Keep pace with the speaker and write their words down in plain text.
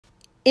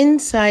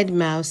Inside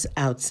Mouse,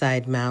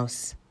 Outside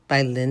Mouse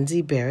by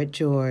Lindsay Barrett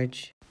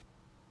George.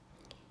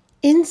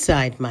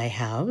 Inside my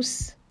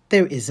house,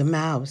 there is a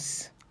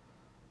mouse.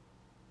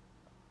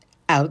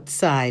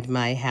 Outside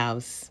my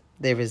house,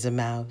 there is a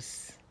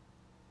mouse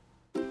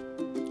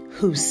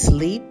who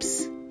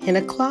sleeps in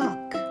a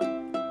clock,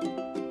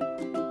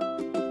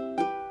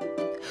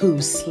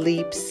 who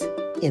sleeps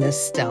in a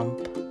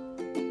stump.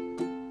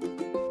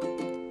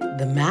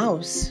 The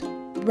mouse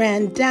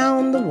ran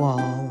down the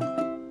wall.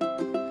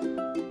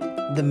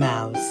 The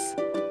mouse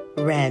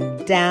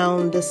ran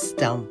down the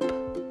stump,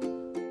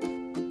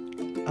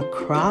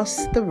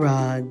 across the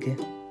rug,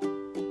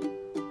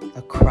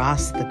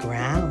 across the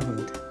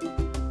ground,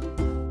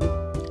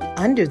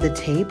 under the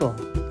table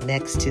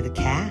next to the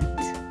cat,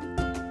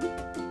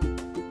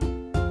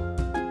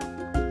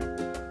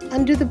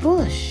 under the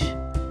bush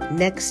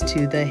next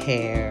to the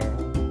hare.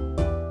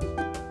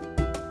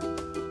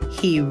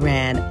 He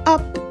ran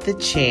up the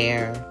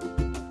chair.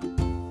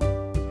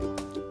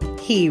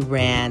 He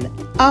ran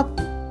up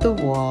the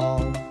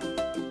wall,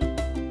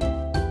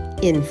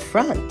 in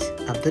front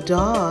of the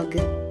dog,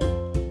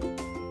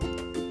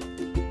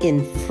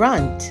 in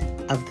front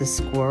of the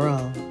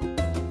squirrel,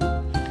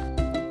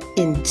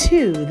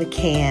 into the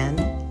can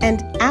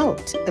and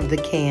out of the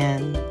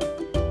can,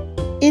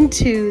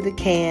 into the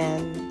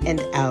can and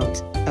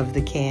out of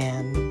the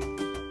can.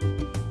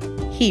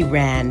 He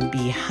ran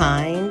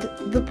behind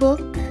the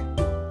book.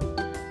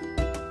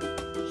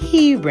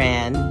 He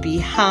ran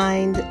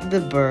behind the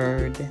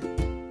bird,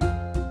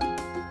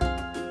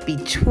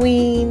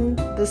 between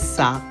the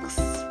socks,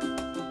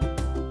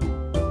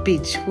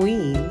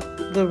 between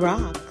the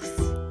rocks,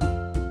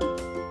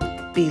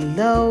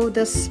 below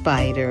the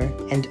spider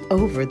and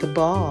over the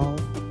ball,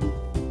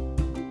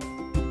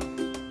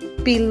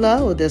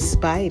 below the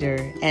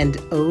spider and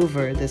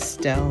over the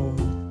stone.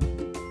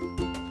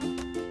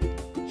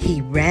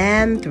 He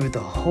ran through the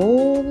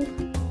hole.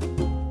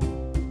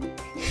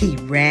 He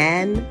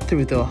ran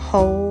through the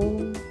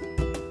hole,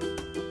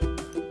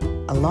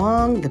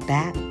 along the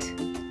bat,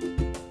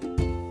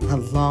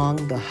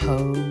 along the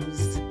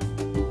hose,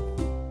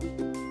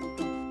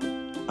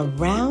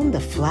 around the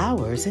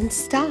flowers and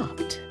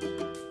stopped,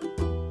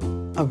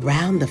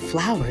 around the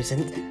flowers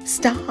and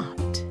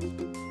stopped,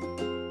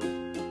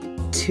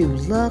 to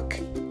look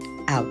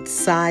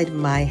outside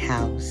my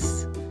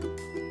house,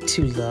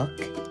 to look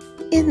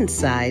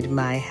inside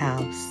my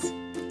house.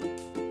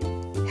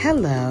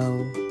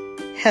 Hello.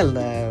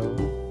 Hello.